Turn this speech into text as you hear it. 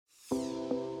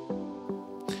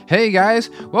Hey guys,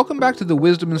 welcome back to the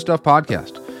Wisdom and Stuff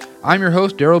podcast. I'm your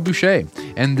host, Daryl Boucher,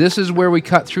 and this is where we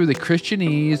cut through the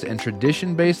Christianese and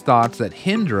tradition-based thoughts that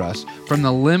hinder us from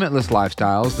the limitless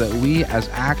lifestyles that we as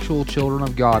actual children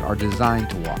of God are designed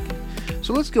to walk in.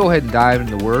 So let's go ahead and dive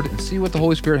into the Word and see what the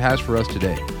Holy Spirit has for us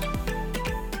today.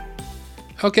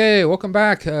 Okay, welcome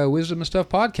back, Wisdom and Stuff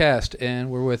podcast, and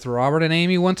we're with Robert and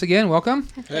Amy once again. Welcome.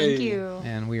 Thank you.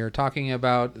 And we are talking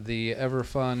about the ever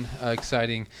fun,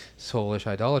 exciting Soulish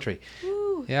idolatry.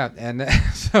 Woo. Yeah, and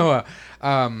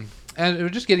and we're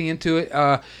just getting into it.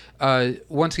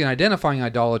 Once again, identifying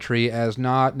idolatry as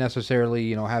not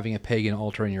necessarily, having a pagan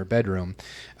altar in your bedroom,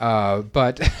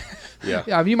 but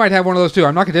yeah, you might have one of those too.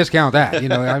 I'm not going to discount that.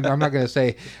 I'm not going to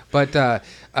say, but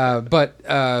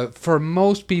for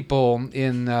most people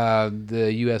in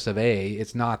the U.S. of A.,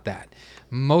 it's not that.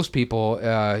 Most people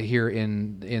here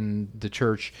in the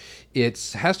church,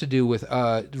 it has to do with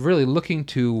really looking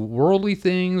to worldly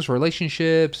things,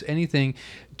 relationships, anything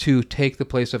to take the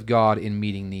place of God in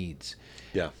meeting needs.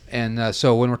 Yeah. And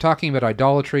so when we're talking about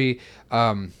idolatry,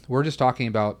 we're just talking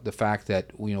about the fact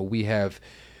that we have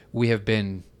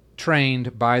been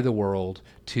trained by the world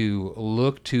to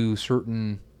look to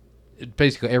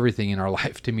basically everything in our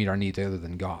life to meet our needs other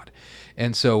than God.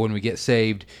 And so when we get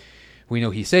saved, we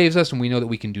know He saves us, and we know that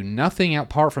we can do nothing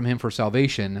apart from Him for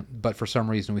salvation, but for some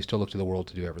reason we still look to the world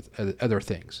to do other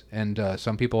things. And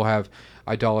some people have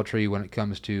idolatry when it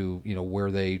comes to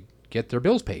where they get their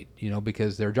bills paid,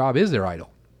 because their job is their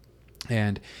idol.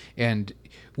 And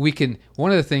we can,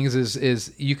 one of the things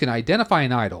is you can identify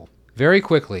an idol very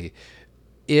quickly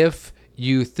if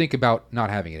you think about not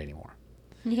having it anymore.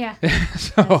 Yeah.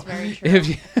 So that's very true.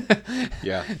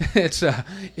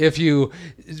 If you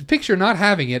picture not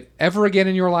having it ever again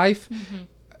in your life,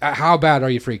 how bad are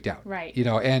you freaked out? Right.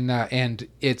 And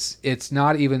it's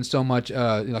not even so much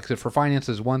like I said, for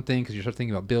finances is one thing because you start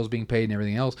thinking about bills being paid and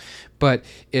everything else, but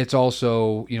it's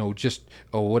also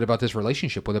what about this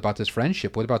relationship? What about this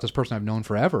friendship? What about this person I've known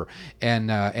forever? And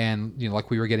like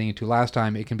we were getting into last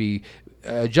time, it can be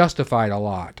justified a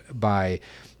lot by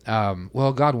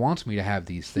God wants me to have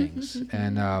these things,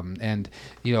 and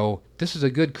this is a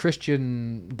good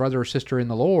Christian brother or sister in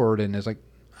the Lord, and it's like,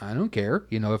 I don't care.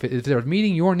 If they're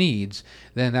meeting your needs,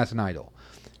 then that's an idol.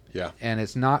 Yeah. And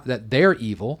it's not that they're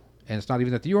evil, and it's not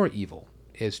even that you're evil.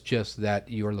 It's just that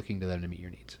you are looking to them to meet your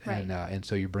needs, right. And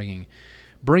so you're bringing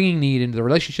need into the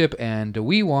relationship, and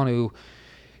we want to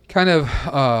kind of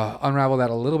unravel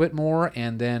that a little bit more,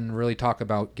 and then really talk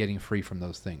about getting free from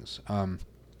those things.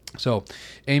 So,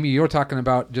 Amy, you were talking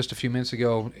about just a few minutes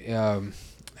ago, kind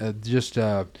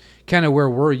of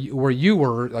where you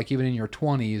were, like even in your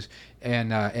 20s,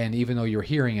 and even though you were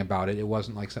hearing about it, it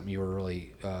wasn't like something you were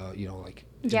really,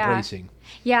 embracing.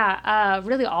 Yeah,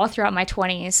 really all throughout my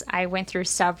 20s, I went through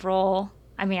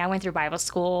I went through Bible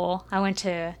school, I went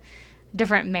to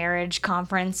different marriage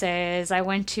conferences, I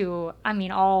went to,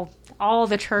 all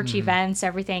the church events,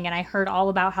 everything, and I heard all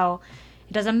about how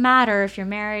it doesn't matter if you're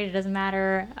married, it doesn't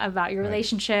matter about your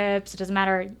relationships, it doesn't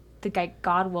matter,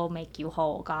 God will make you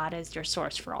whole. God is your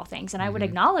source for all things. And I would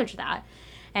acknowledge that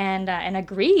and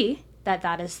agree that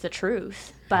that is the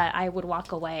truth. But I would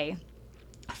walk away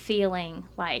feeling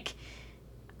like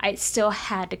I still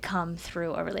had to come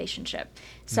through a relationship.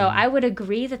 So I would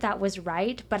agree that that was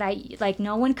right, but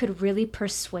no one could really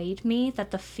persuade me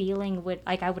that the feeling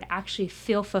I would actually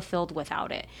feel fulfilled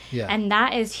without it. Yeah. And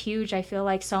that is huge. I feel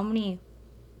like so many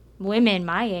women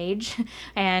my age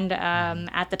and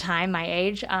at the time my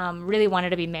age really wanted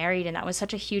to be married, and that was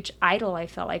such a huge idol, I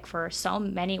felt like, for so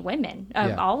many women.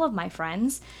 All of my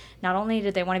friends, not only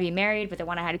did they want to be married, but they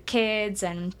want to have kids,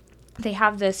 and they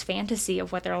have this fantasy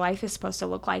of what their life is supposed to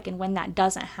look like, and when that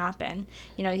doesn't happen,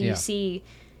 you see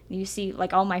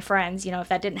like all my friends, if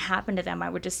that didn't happen to them, I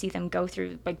would just see them go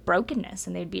through like brokenness,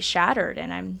 and they'd be shattered.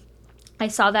 And I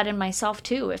saw that in myself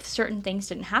too. If certain things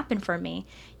didn't happen for me,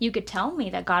 you could tell me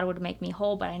that God would make me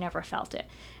whole, but I never felt it.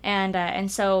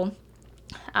 And so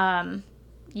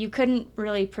you couldn't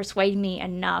really persuade me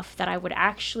enough that I would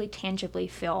actually tangibly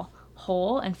feel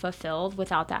whole and fulfilled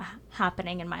without that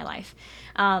happening in my life,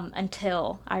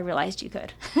 until I realized you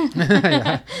could.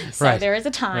 So right. There was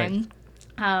a time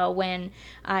when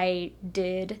I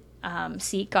did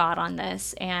seek God on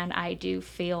this, and I do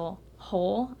feel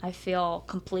whole. I feel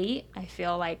complete. I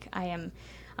feel like I am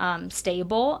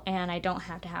stable, and I don't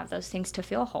have to have those things to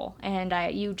feel whole. And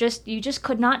you just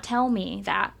could not tell me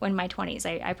that in my 20s.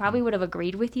 I probably would have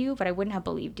agreed with you, but I wouldn't have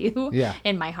believed you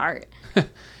in my heart.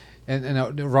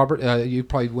 And Robert, you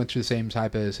probably went through the same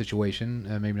type of situation,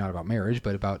 maybe not about marriage,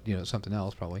 but about something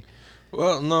else probably.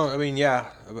 Well, no, I mean,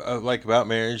 yeah, like about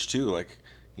marriage too. Like,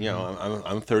 You know,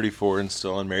 I'm 34 and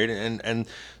still unmarried, and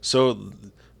so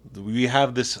we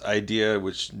have this idea,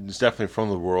 which is definitely from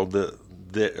the world, that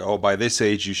by this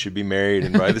age you should be married,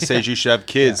 and by this age you should have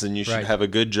kids, and you should have a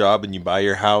good job, and you buy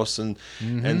your house, and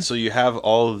so you have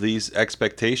all of these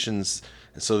expectations.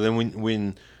 And so then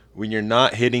when you're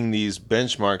not hitting these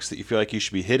benchmarks that you feel like you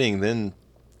should be hitting, then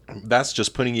that's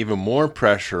just putting even more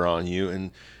pressure on you,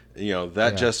 and you know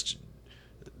that just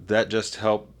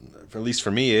helped. At least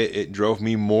for me, it drove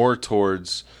me more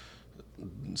towards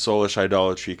soulish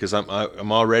idolatry, because I'm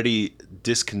already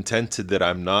discontented that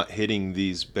I'm not hitting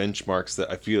these benchmarks that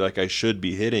I feel like I should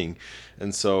be hitting,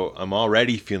 and so I'm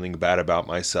already feeling bad about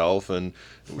myself, and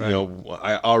you know,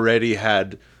 I already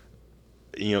had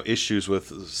issues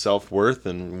with self-worth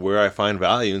and where I find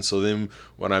value, and so then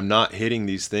when I'm not hitting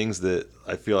these things that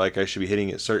I feel like I should be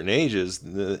hitting at certain ages,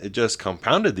 it just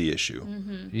compounded the issue.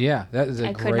 Yeah, that is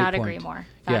a great point. I could not agree more.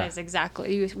 That is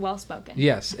exactly well spoken.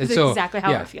 Yes, that's exactly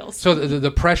how it feels. So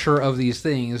the pressure of these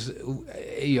things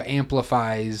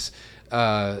amplifies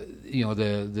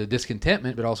the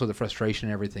discontentment, but also the frustration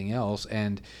and everything else.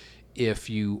 And if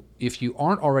you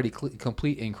aren't already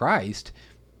complete in Christ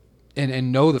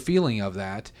and know the feeling of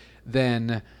that,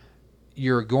 then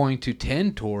you're going to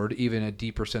tend toward even a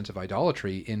deeper sense of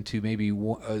idolatry into maybe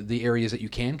the areas that you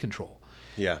can control.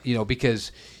 Yeah.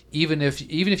 Because even if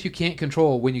you can't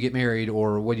control when you get married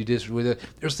or when you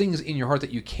there's things in your heart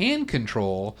that you can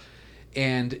control,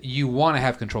 and you want to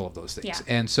have control of those things.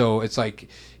 Yeah. And so it's like,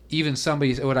 even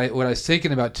what I was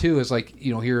thinking about too is like,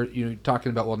 here you're talking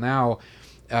about, well, now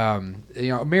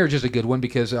marriage is a good one,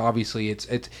 because obviously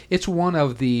it's one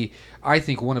of the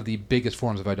biggest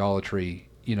forms of idolatry,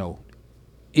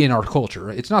 in our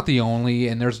culture. It's not the only,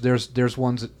 and there's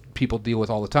ones that people deal with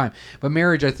all the time, but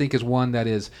marriage, I think, is one that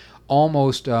is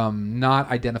almost not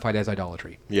identified as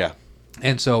idolatry. Yeah.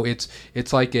 And so it's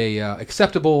like a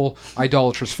acceptable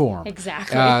idolatrous form.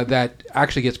 Exactly. That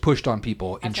actually gets pushed on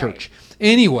people in church. Right.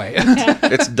 Anyway.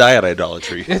 It's diet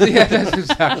idolatry. Yeah, that's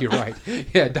exactly right.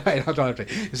 Yeah, diet idolatry.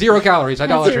 0 calories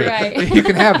idolatry. That's right. You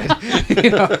can have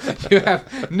it. You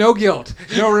have no guilt,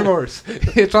 no remorse.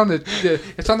 It's on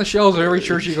the shelves of every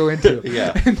church you go into.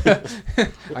 Yeah.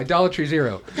 Idolatry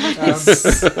 0.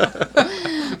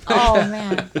 Oh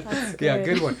man, that's good. Yeah,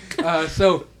 good one.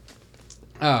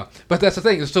 But that's the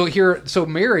thing. So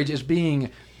marriage is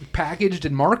being packaged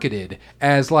and marketed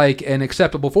as like an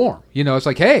acceptable form. It's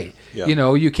like, hey,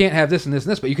 you can't have this and this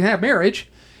and this, but you can have marriage.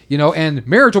 And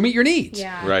marriage will meet your needs.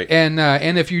 Yeah. Right.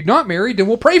 And if you're not married, then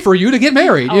we'll pray for you to get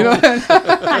married.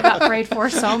 I got prayed for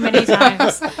so many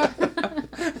times.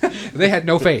 They had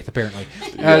no faith, apparently.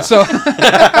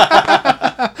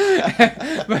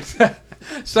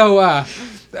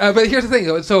 But here's the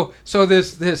thing. So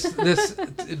this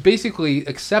basically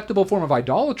acceptable form of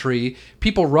idolatry,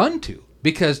 people run to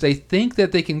because they think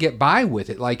that they can get by with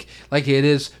it. Like it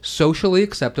is socially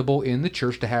acceptable in the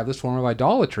church to have this form of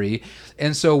idolatry.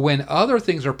 And so when other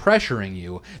things are pressuring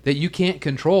you that you can't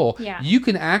control, you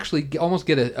can actually almost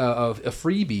get a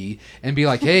freebie and be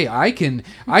like, hey, I can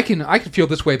feel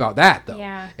this way about that though.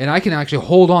 Yeah. And I can actually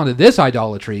hold on to this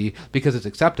idolatry because it's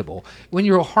acceptable. When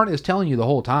your heart is telling you the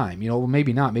whole time,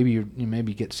 maybe not, maybe you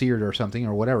maybe get seared or something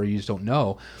or whatever, you just don't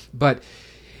know. But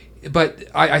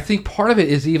I think part of it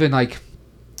is even like,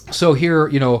 so here,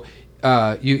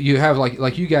 you have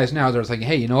like you guys now, they're thinking,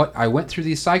 hey, you know what? I went through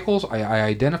these cycles. I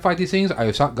identified these things.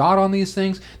 I sought God on these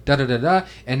things,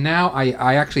 and now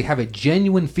I actually have a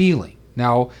genuine feeling.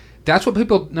 Now, that's what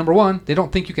people, number one, they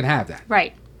don't think you can have that.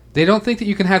 Right. They don't think that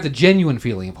you can have the genuine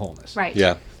feeling of wholeness. Right.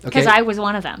 Yeah. Because I was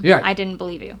one of them. Yeah. I didn't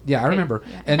believe you. Yeah, I remember.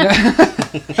 Yeah. And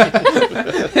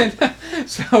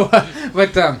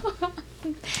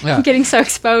I'm getting so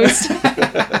exposed.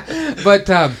 But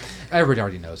everybody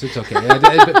already knows. It's okay.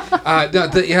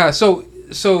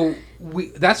 So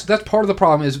that's part of the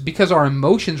problem, is because our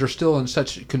emotions are still in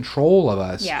such control of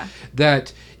us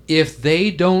that if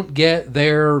they don't get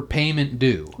their payment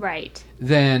due, right,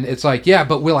 then it's like, yeah,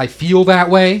 but will I feel that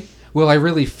way? Will I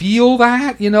really feel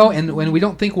that? And when we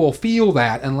don't think we'll feel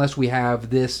that unless we have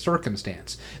this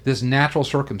circumstance, this natural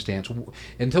circumstance.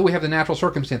 Until we have the natural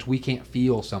circumstance, we can't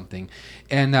feel something.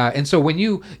 And so when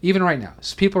you, even right now,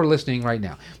 people are listening right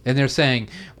now, and they're saying,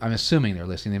 I'm assuming they're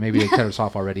listening. Maybe they cut us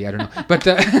off already. I don't know.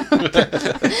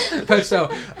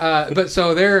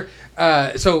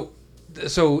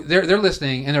 So they're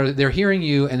listening, and they're hearing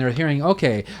you, and they're hearing,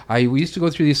 okay, we used to go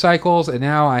through these cycles, and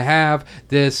now I have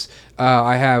this,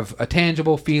 I have a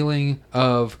tangible feeling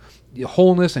of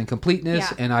wholeness and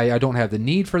completeness, and I don't have the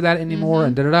need for that anymore,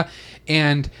 and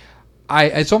and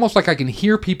it's almost like I can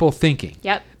hear people thinking,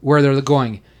 where they're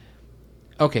going,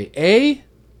 okay,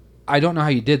 I don't know how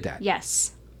you did that.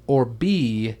 Yes. or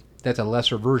B, that's a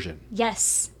lesser version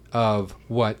Yes. of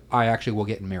what I actually will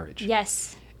get in marriage.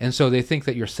 Yes. And so they think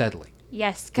that you're settling.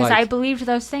 Yes, because Like- I believed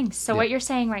those things. So Yeah. what you're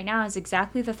saying right now is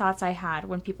exactly the thoughts I had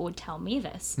when people would tell me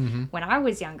this Mm-hmm. when I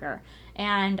was younger.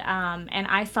 And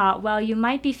I thought, well, you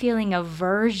might be feeling a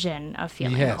version of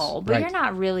feeling Yes, whole, but right. you're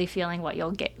not really feeling what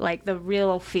you'll get, like the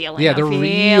real feeling. Yeah, of the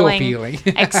real feeling.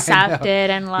 I know. accepted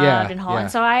and loved Yeah, and whole. yeah.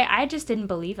 And so I just didn't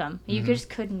believe him. You Mm-hmm. just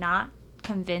could not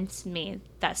convince me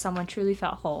that someone truly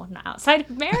felt whole outside of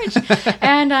marriage.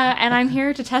 and I'm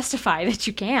here to testify that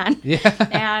you can. Yeah.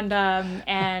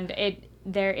 And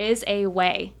there is a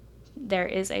way. There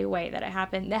is a way that it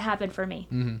happened. That happened for me.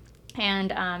 Mm-hmm.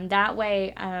 And that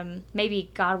way, maybe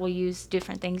God will use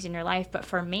different things in your life. But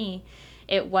for me,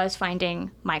 it was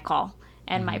finding my call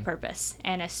and my purpose.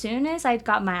 And as soon as I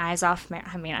got my eyes off,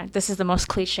 this is the most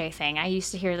cliche thing. I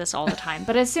used to hear this all the time.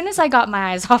 But as soon as I got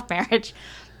my eyes off marriage,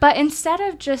 but instead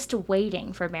of just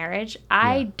waiting for marriage,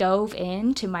 I dove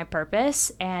into my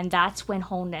purpose. And that's when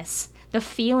wholeness, the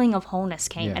feeling of wholeness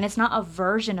came. Yeah. And it's not a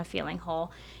version of feeling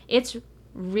whole. It's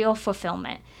real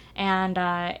fulfillment. And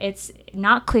it's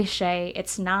not cliche.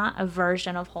 It's not a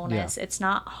version of wholeness. Yeah. It's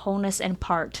not wholeness in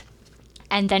part.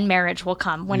 And then marriage will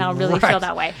come when I'll really Right. feel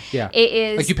that way. Yeah. It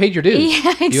is. Like you paid your dues. Yeah,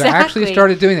 exactly. You actually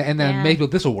started doing that, and then Yeah. maybe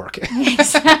this will work.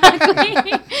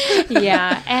 Exactly.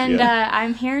 Yeah. And Yeah.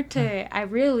 I'm here to, I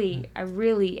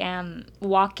really am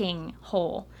walking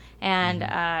whole. And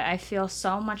I feel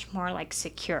so much more like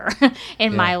secure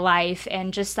in my life,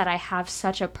 and just that I have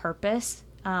such a purpose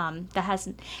that has,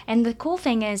 and the cool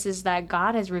thing is that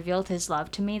God has revealed his love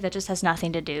to me that just has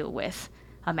nothing to do with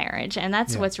a marriage. And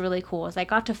that's what's really cool, is I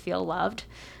got to feel loved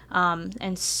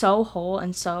and so whole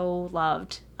and so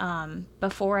loved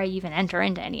before I even enter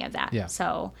into any of that. Yeah.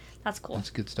 So that's cool.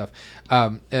 That's good stuff.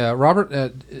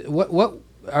 Robert, what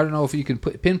I don't know if you can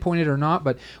pinpoint it or not,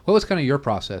 but what was kind of your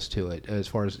process to it as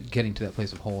far as getting to that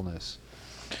place of wholeness?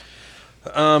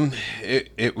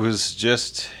 It was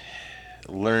just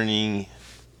learning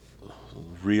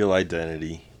real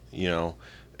identity. You know,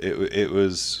 it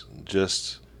was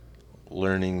just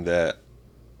learning that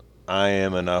I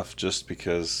am enough just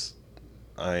because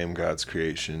I am God's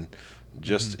creation,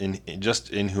 just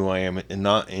in who I am, and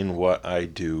not in what I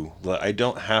do. I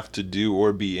don't have to do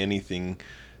or be anything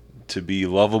to be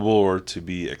lovable or to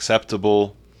be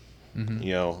acceptable.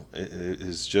 You know, it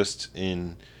is just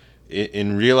in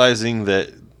realizing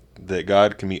that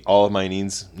God can meet all of my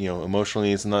needs, you know, emotional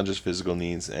needs, not just physical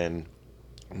needs, and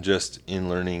just in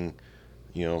learning,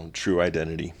 you know, true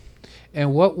identity.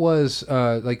 And what was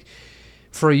like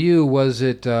for you? Was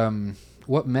it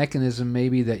what mechanism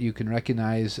maybe that you can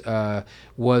recognize?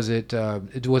 Was it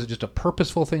just a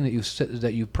purposeful thing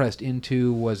that you pressed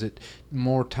into? Was it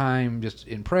more time just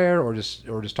in prayer, or just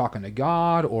talking to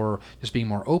God, or just being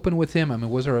more open with Him? I mean,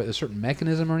 was there a certain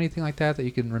mechanism or anything like that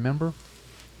you can remember?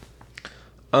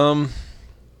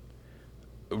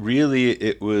 Really,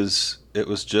 it was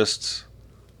just,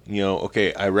 you know,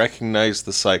 okay, I recognize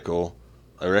the cycle.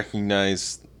 I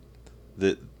recognize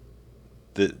that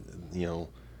you know,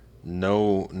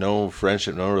 no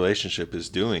friendship, no relationship is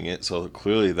doing it. So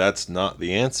clearly, that's not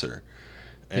the answer.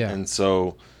 And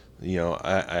so, you know,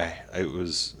 I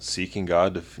was seeking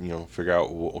God to, you know, figure out,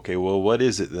 okay, well, what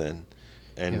is it then?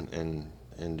 And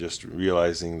just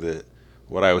realizing that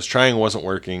what I was trying wasn't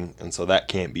working, and so that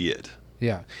can't be it.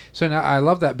 Yeah. So now I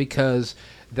love that, because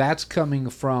that's coming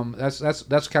from that's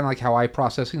kind of like how I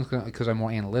process things, because I'm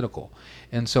more analytical.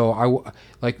 And so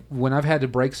like when I've had to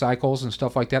break cycles and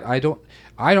stuff like that, I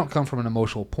don't come from an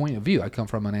emotional point of view. I come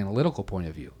from an analytical point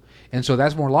of view. And so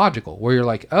that's more logical, where you're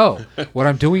like, oh, what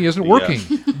I'm doing isn't working.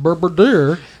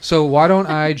 Dear. So why don't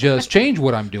I just change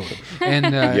what I'm doing?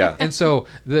 And and so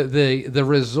the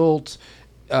result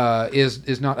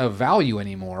is not of value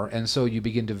anymore, and so you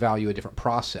begin to value a different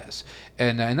process,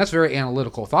 and that's very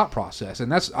analytical thought process,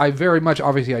 and I very much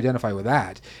obviously identify with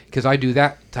that, because I do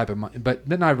that type of, but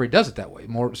not everybody does it that way.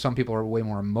 Some people are way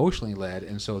more emotionally led,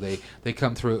 and so they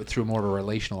come through more of a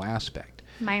relational aspect.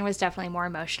 Mine was definitely more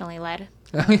emotionally led.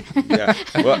 Yeah.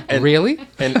 Well, Really?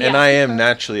 And I am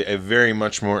naturally a very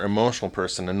much more emotional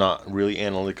person, and not really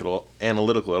analytical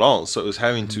at all. So it was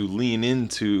having to lean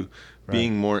into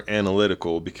being more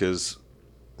analytical, because,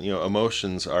 you know,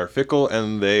 emotions are fickle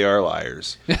and they are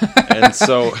liars. And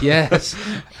so Yes.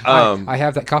 I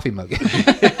have that coffee mug.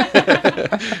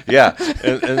 yeah,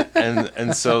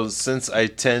 and so since I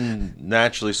tend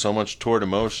naturally so much toward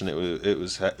emotion, it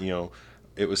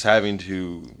was having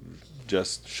to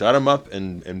just shut them up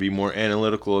and be more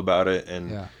analytical about it,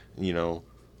 and you know,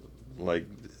 like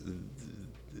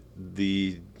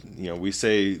we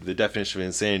say the definition of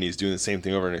insanity is doing the same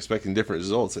thing over and expecting different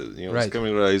results. Right. It's coming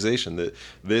to the realization that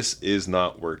this is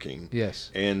not working.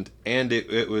 Yes. And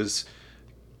it was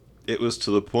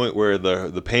to the point where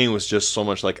the pain was just so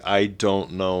much, like, I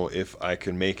don't know if I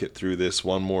can make it through this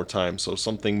one more time, so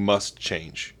something must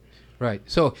change. Right.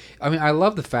 So, I mean, I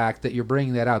love the fact that you're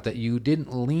bringing that out, that you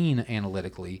didn't lean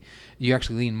analytically. You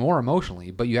actually lean more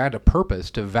emotionally, but you had a purpose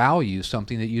to value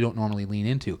something that you don't normally lean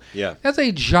into. Yeah. That's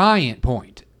a giant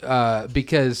point,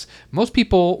 because most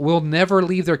people will never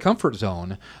leave their comfort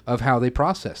zone of how they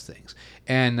process things.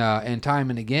 And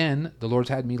time and again, the Lord's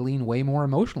had me lean way more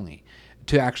emotionally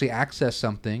to actually access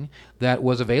something that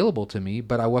was available to me,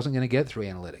 but I wasn't going to get it through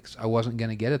analytics. I wasn't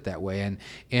going to get it that way.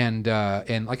 And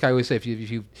like I always say, if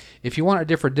you want a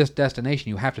different destination,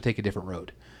 you have to take a different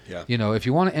road. Yeah. If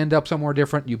you want to end up somewhere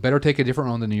different, you better take a different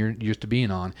road than you're used to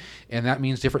being on. And that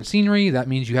means different scenery. That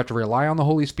means you have to rely on the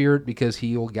Holy Spirit, because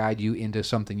He will guide you into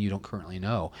something you don't currently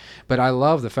know. But I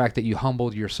love the fact that you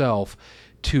humbled yourself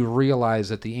to realize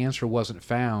that the answer wasn't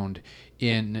found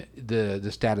in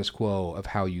the status quo of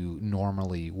how you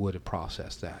normally would have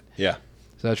processed that. Yeah.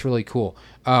 So that's really cool.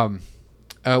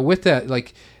 With that,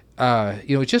 like,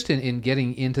 just in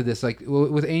getting into this, like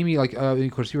with Amy, like, of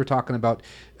course you were talking about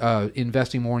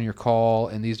investing more in your call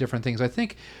and these different things. I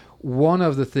think one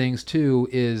of the things too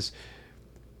is,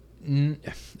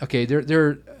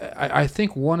 I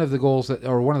think one of the goals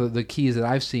or one of the keys that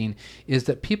I've seen is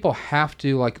that people have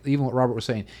to, like, even what Robert was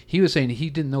saying, he was saying he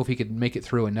didn't know if he could make it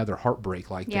through another heartbreak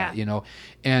like that,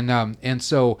 and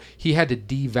so he had to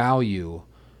devalue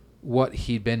what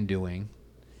he'd been doing,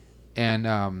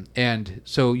 and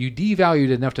so you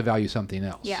devalued enough to value something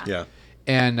else. Yeah.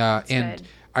 And good.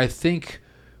 I think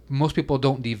most people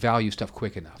don't devalue stuff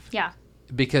quick enough. Yeah.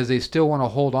 Because they still want to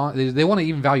hold on. They want to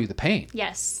even value the pain.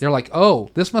 Yes. They're like, oh,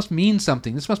 this must mean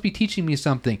something. This must be teaching me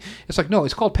something. It's like, no,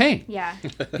 it's called pain. Yeah.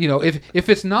 If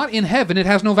it's not in heaven, it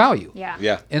has no value. Yeah.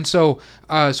 Yeah. And so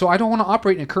I don't want to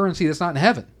operate in a currency that's not in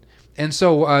heaven. And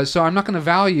so I'm not going to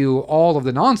value all of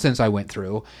the nonsense I went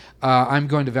through. I'm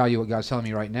going to value what God's telling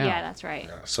me right now. Yeah, that's right.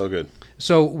 Yeah, so good.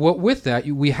 So with that,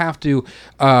 we have to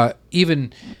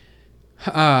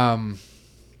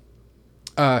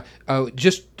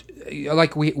just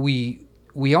like we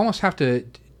almost have to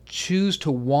choose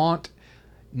to want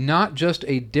not just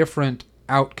a different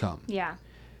outcome. Yeah.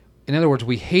 In other words,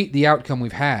 we hate the outcome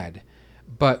we've had,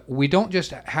 but we don't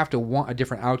just have to want a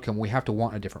different outcome. We have to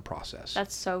want a different process.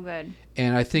 That's so good.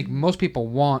 And I think most people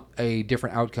want a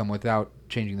different outcome without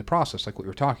changing the process, like what we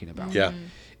were talking about. Yeah.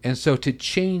 And so to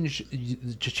change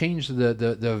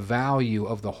the value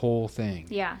of the whole thing.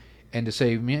 Yeah. And to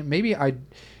say, man, maybe I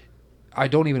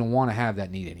don't even want to have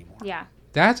that need anymore. Yeah.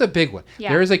 That's a big one. Yeah.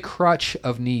 There is a crutch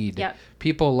of need. Yep.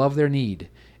 People love their need,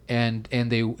 and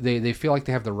they feel like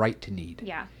they have the right to need.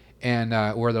 Yeah. And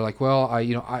where they're like, well, I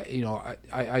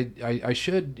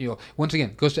should, once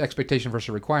again, goes to expectation versus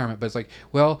requirement. But it's like,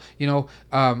 well,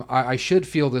 I should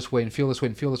feel this way and feel this way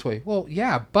and feel this way. Well,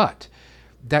 yeah, but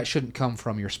that shouldn't come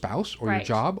from your spouse or your Right.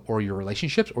 job or your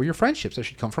relationships or your friendships. That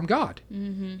should come from God.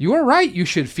 Mm-hmm. You are right. You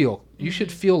should feel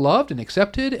loved and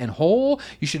accepted and whole.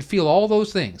 You should feel all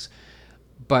those things,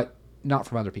 but not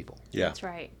from other people. Yeah. That's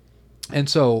right. And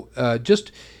so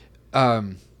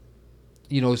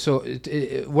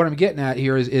what I'm getting at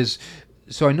here is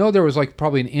so I know there was like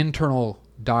probably an internal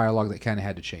dialogue that kind of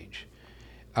had to change.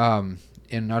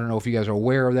 And I don't know if you guys are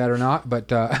aware of that or not, but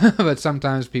but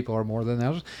sometimes people are more than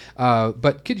others.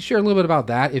 But could you share a little bit about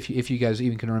that, if you guys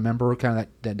even can remember kind of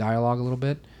that dialogue a little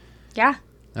bit? Yeah.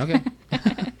 Okay.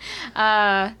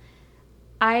 I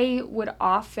would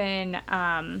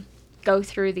often go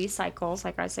through these cycles,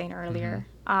 like I was saying earlier,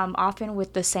 often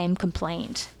with the same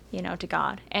complaint, to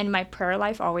God. And my prayer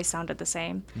life always sounded the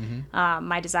same. Mm-hmm.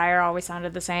 My desire always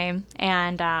sounded the same.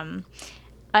 And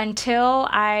until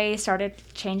I started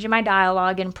changing my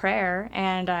dialogue in prayer,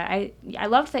 and I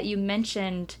loved that you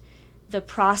mentioned the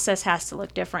process has to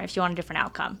look different if you want a different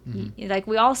outcome. Mm-hmm. Like,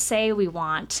 we all say we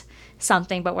want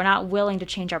something, but we're not willing to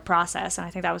change our process. And I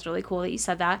think that was really cool that you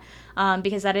said that,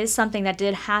 because that is something that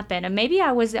did happen. And maybe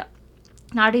I was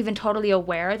not even totally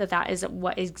aware that is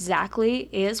what exactly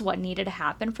is what needed to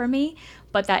happen for me,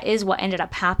 but that is what ended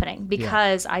up happening,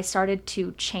 because I started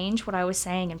to change what I was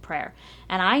saying in prayer.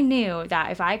 And I knew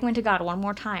that if I went to God one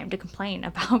more time to complain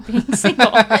about being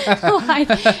single,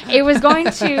 it was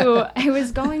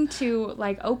going to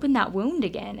like open that wound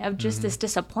again of just this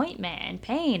disappointment and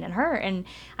pain and hurt. And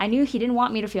I knew He didn't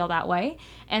want me to feel that way.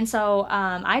 And so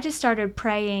I just started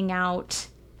praying out,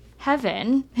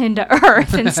 heaven into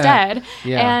earth instead.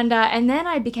 Yeah. And then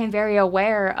I became very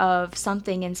aware of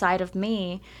something inside of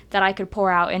me that I could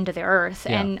pour out into the earth.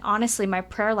 Yeah. And honestly, my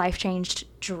prayer life changed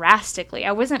drastically.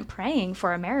 I wasn't praying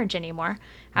for a marriage anymore.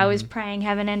 I was praying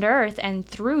heaven into earth, and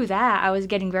through that I was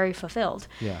getting very fulfilled.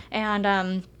 Yeah.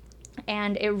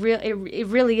 And it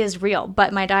really is real,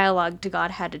 but my dialogue to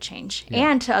God had to change,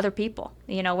 and to other people.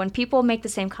 You know, when people make the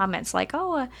same comments like,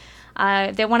 "Oh,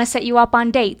 they want to set you up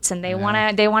on dates, and they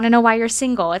want to know why you're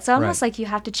single," it's almost Right. like you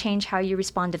have to change how you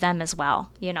respond to them as well.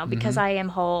 You know, because I am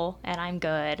whole and I'm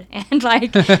good, and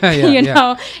like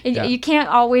you can't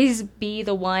always be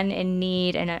the one in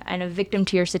need and a victim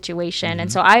to your situation.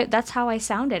 And so that's how I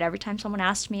sounded every time someone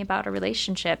asked me about a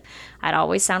relationship. I'd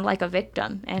always sound like a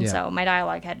victim, and so my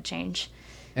dialogue had to change.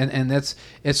 And it's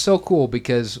so cool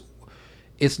because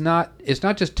it's not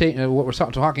just what we're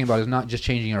talking about is not just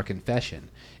changing our confession.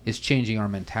 It's changing our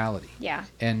mentality. Yeah.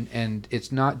 And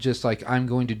it's not just like, I'm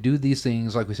going to do these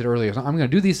things, like we said earlier. I'm going to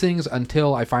do these things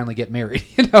until I finally get married.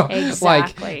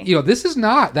 Exactly. Like, this is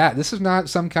not that. This is not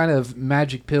some kind of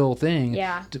magic pill thing.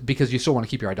 Yeah. Because you still want to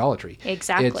keep your idolatry.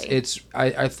 Exactly.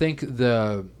 I think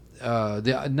the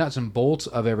nuts and bolts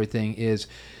of everything is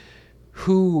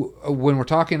when we're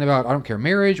talking about, I don't care,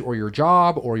 marriage or your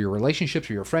job or your relationships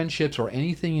or your friendships or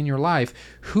anything in your life,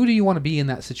 who do you want to be in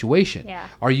that situation? Yeah.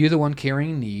 Are you the one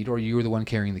carrying need, or are you the one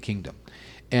carrying the kingdom?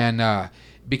 And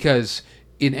because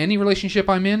in any relationship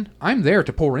I'm in, I'm there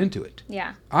to pour into it.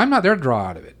 Yeah. I'm not there to draw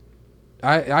out of it.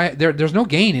 There's no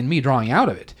gain in me drawing out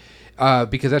of it.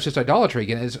 Because that's just idolatry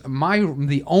again.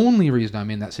 The only reason I'm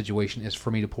in that situation is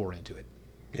for me to pour into it.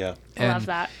 Yeah. I love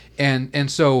that. And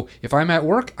so if I'm at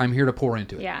work, I'm here to pour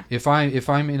into it. Yeah. If I'm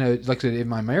in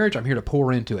my marriage, I'm here to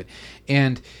pour into it.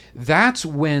 And that's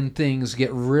when things get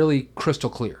really crystal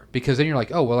clear, because then you're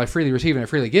like, oh, well, I freely receive and I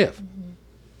freely give. Mm-hmm.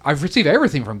 I've received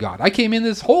everything from God. I came in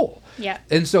this whole. Yeah.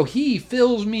 And so he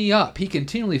fills me up. He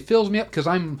continually fills me up because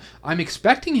I'm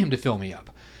expecting him to fill me up.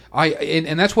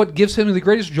 And that's what gives him the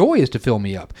greatest joy, is to fill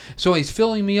me up. So he's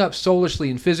filling me up soulishly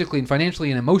and physically and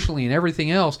financially and emotionally and everything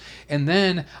else. And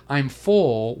then I'm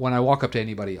full when I walk up to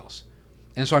anybody else.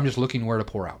 And so I'm just looking where to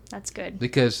pour out. That's good.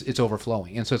 Because it's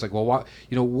overflowing. And so it's like, well,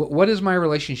 what is my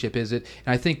relationship? Is it?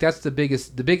 And I think that's the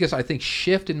biggest, I think,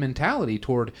 shift in mentality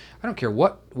toward, I don't care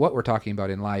what we're talking about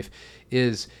in life,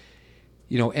 is,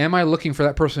 am I looking for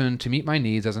that person to meet my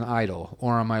needs as an idol,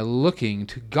 or am I looking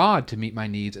to God to meet my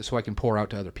needs so I can pour out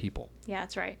to other people? Yeah,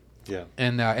 that's right. Yeah.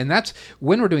 And that's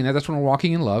when we're doing that. That's when we're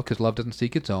walking in love, because love doesn't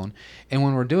seek its own. And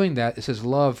when we're doing that, it says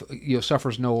love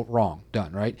suffers no wrong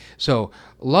done, right? So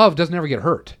love doesn't ever get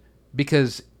hurt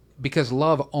because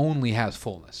love only has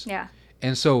fullness. Yeah.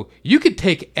 And so you could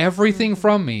take everything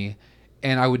from me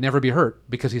and I would never be hurt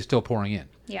because he's still pouring in.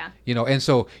 Yeah. And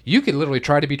so you could literally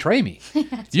try to betray me.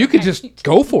 You could just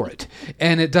go for it.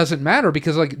 And it doesn't matter,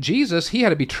 because like Jesus, he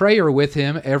had a betrayer with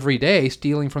him every day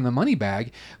stealing from the money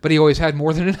bag, but he always had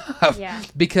more than enough. Yeah.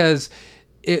 Because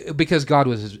God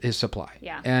was his supply.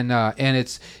 Yeah. And it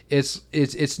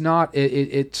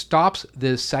stops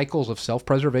the cycles of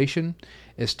self-preservation.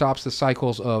 It stops the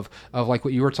cycles of like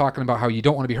what you were talking about, how you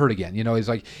don't want to be hurt again. It's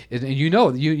like, and you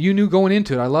knew going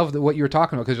into it. I love what you were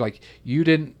talking about, because like you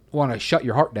didn't want to shut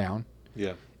your heart down.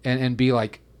 Yeah. And be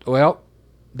like, well,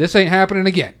 this ain't happening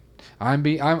again. I'm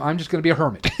just going to be a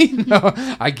hermit.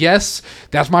 I guess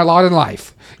that's my lot in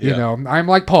life. Yeah. I'm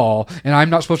like Paul, and I'm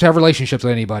not supposed to have relationships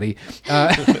with anybody.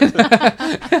 But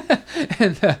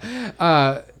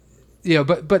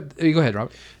go ahead,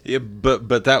 Robert. Yeah,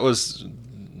 but that was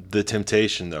the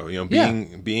temptation, though.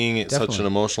 Being such an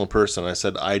emotional person, I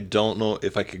said, I don't know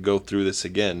if I could go through this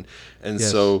again. And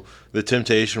so the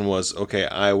temptation was, okay,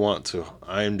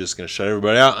 I'm just going to shut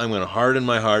everybody out. I'm going to harden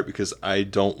my heart because I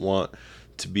don't want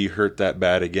to be hurt that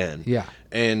bad again. Yeah.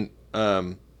 And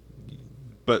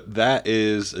but that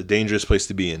is a dangerous place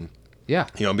to be in. Yeah.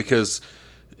 Because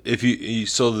if you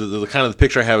so the kind of the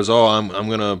picture I have is, I'm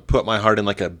gonna put my heart in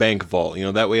like a bank vault.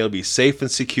 That way it'll be safe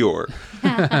and secure.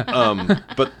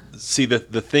 But see, the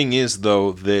thing is,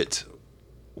 though, that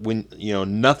when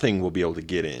nothing will be able to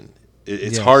get in.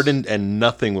 It's hardened, and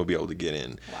nothing will be able to get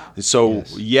in. Wow. So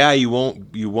you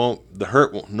won't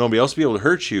nobody else will be able to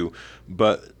hurt you,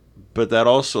 but that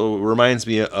also reminds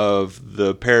me of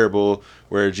the parable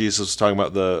where Jesus was talking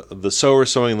about the sower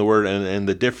sowing the word and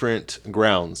the different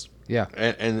grounds. Yeah.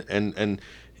 And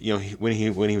when he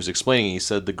was explaining, he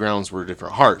said the grounds were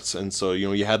different hearts, and so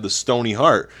you had the stony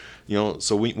heart.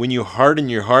 So when you harden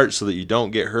your heart so that you don't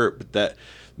get hurt, but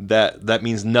that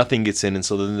means nothing gets in, and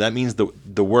so then that means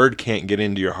the word can't get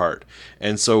into your heart.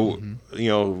 And so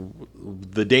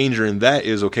the danger in that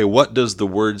is, okay, what does the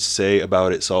word say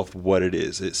about itself, what it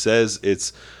is? It says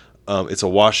it's it's a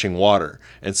washing water.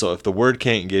 And so if the word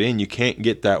can't get in, you can't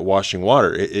get that washing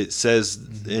water. It says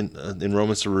in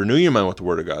Romans to renew your mind with the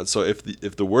word of God. So if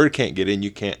the word can't get in,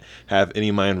 you can't have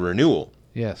any mind renewal.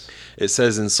 Yes. It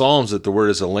says in Psalms that the word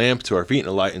is a lamp to our feet and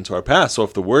a light into our path. So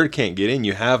if the word can't get in,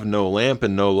 you have no lamp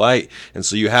and no light, and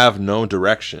so you have no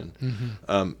direction.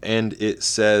 And it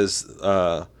says,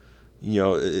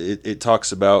 it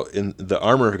talks about in the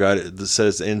armor of God, it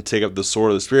says, and take up the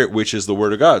sword of the Spirit, which is the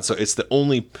word of God. So it's the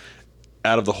only,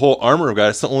 out of the whole armor of God,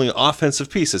 it's the only offensive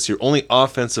piece. It's your only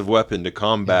offensive weapon to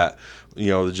combat,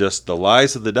 just the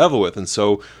lies of the devil with. And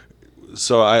so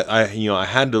I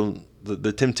had to,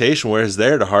 the temptation was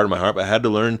there to harden my heart, but I had to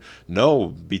learn, no,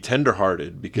 be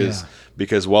tenderhearted, because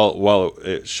while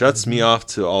it shuts me off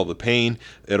to all the pain,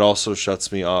 it also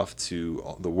shuts me off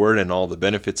to the word and all the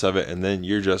benefits of it, and then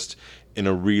you're just in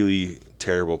a really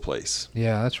terrible place.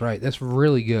 Yeah, that's right. That's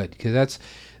really good, because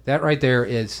that right there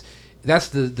that's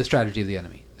the strategy of the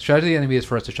enemy. The strategy of the enemy is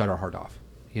for us to shut our heart off,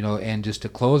 and just to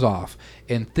close off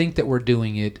and think that we're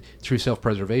doing it through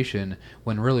self-preservation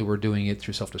when really we're doing it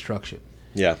through self-destruction.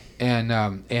 Yeah.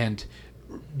 And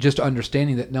just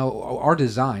understanding that, no, our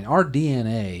design, our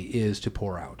DNA is to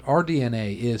pour out. Our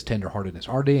DNA is tenderheartedness.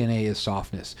 Our DNA is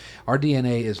softness. Our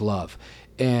DNA is love.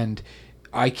 And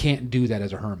I can't do that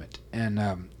as a hermit. And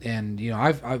I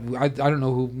don't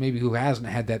know who hasn't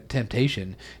had that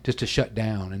temptation just to shut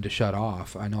down and to shut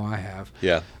off. I know I have.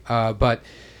 Yeah. But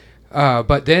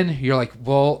then you're like,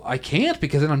 well, I can't,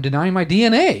 because then I'm denying my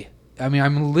DNA. I mean,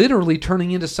 I'm literally turning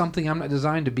into something I'm not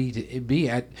designed to be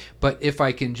at. But if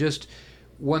I can just,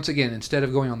 once again, instead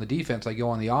of going on the defense, I go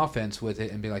on the offense with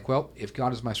it and be like, well, if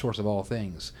God is my source of all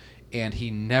things, and he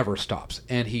never stops,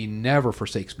 and he never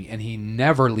forsakes me, and he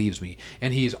never leaves me,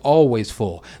 and he's always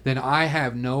full, then I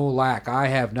have no lack. I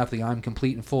have nothing. I'm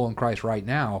complete and full in Christ right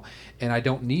now, and I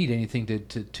don't need anything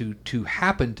to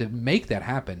happen to make that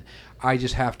happen. I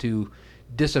just have to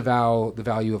disavow the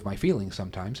value of my feelings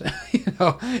sometimes,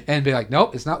 and be like,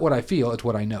 nope, it's not what I feel, it's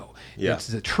what I know. Yeah. It's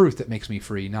the truth that makes me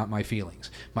free, not my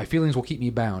feelings. My feelings will keep me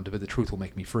bound, but the truth will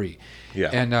make me free.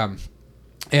 Yeah.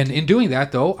 And in doing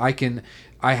that, though,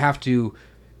 I have to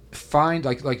find,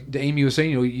 like Amy was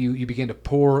saying, you begin to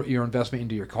pour your investment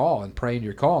into your call and pray into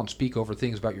your call and speak over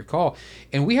things about your call,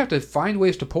 and we have to find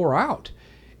ways to pour out.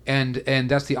 And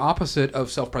that's the opposite of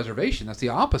self-preservation. That's the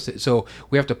opposite. So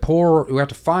we have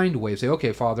to find ways. Say,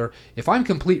 okay, Father, if I'm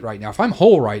complete right now, if I'm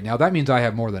whole right now, that means I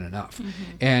have more than enough.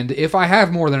 And if I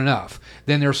have more than enough,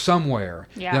 then there's somewhere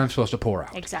that I'm supposed to pour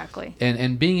out. Exactly.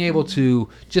 And being able to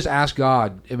just ask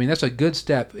God, I mean, that's a good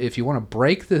step. If we want to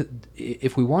break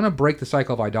the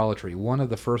cycle of idolatry, one of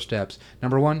the first steps,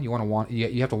 number one, you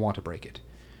have to want to break it.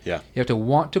 Yeah. You have to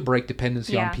want to break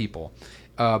dependency on people.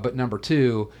 But number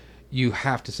two, you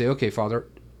have to say, okay, Father,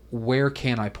 where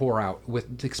can I pour out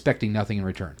with expecting nothing in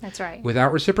return? That's right.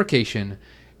 Without reciprocation,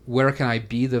 where can I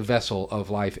be the vessel of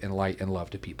life and light and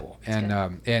love to people?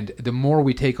 And the more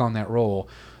we take on that role,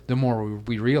 the more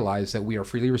we realize that we are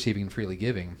freely receiving and freely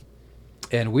giving.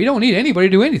 And we don't need anybody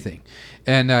to do anything.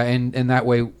 And that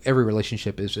way, every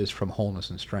relationship is from wholeness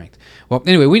and strength. Well,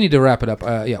 anyway, we need to wrap it up.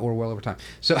 We're well over time.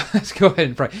 So let's go ahead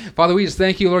and pray. Father, we just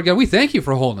thank you, Lord God. We thank you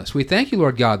for wholeness. We thank you,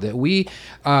 Lord God, that we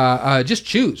just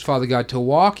choose, Father God, to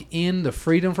walk in the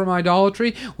freedom from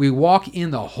idolatry. We walk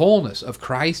in the wholeness of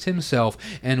Christ himself,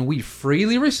 and we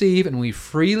freely receive and we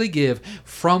freely give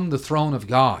from the throne of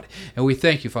God. And we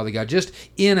thank you, Father God, just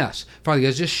in us. Father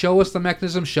God, just show us the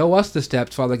mechanism, show us the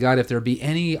steps, Father God, if there be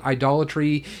any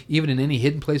idolatry, even in any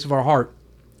hidden place of our heart,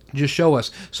 just show us,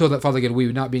 so that, Father God, we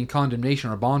would not be in condemnation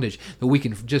or bondage, that we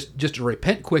can just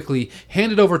repent quickly,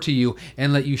 hand it over to you,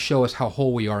 and let you show us how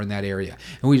whole we are in that area.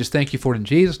 And we just thank you for it in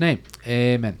Jesus' name.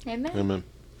 Amen. Amen. Amen.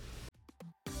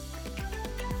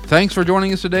 Thanks for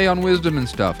joining us today on Wisdom and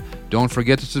Stuff. Don't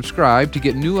forget to subscribe to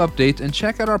get new updates, and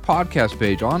check out our podcast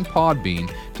page on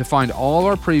Podbean to find all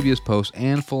our previous posts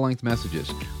and full-length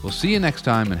messages. We'll see you next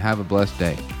time, and have a blessed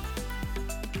day.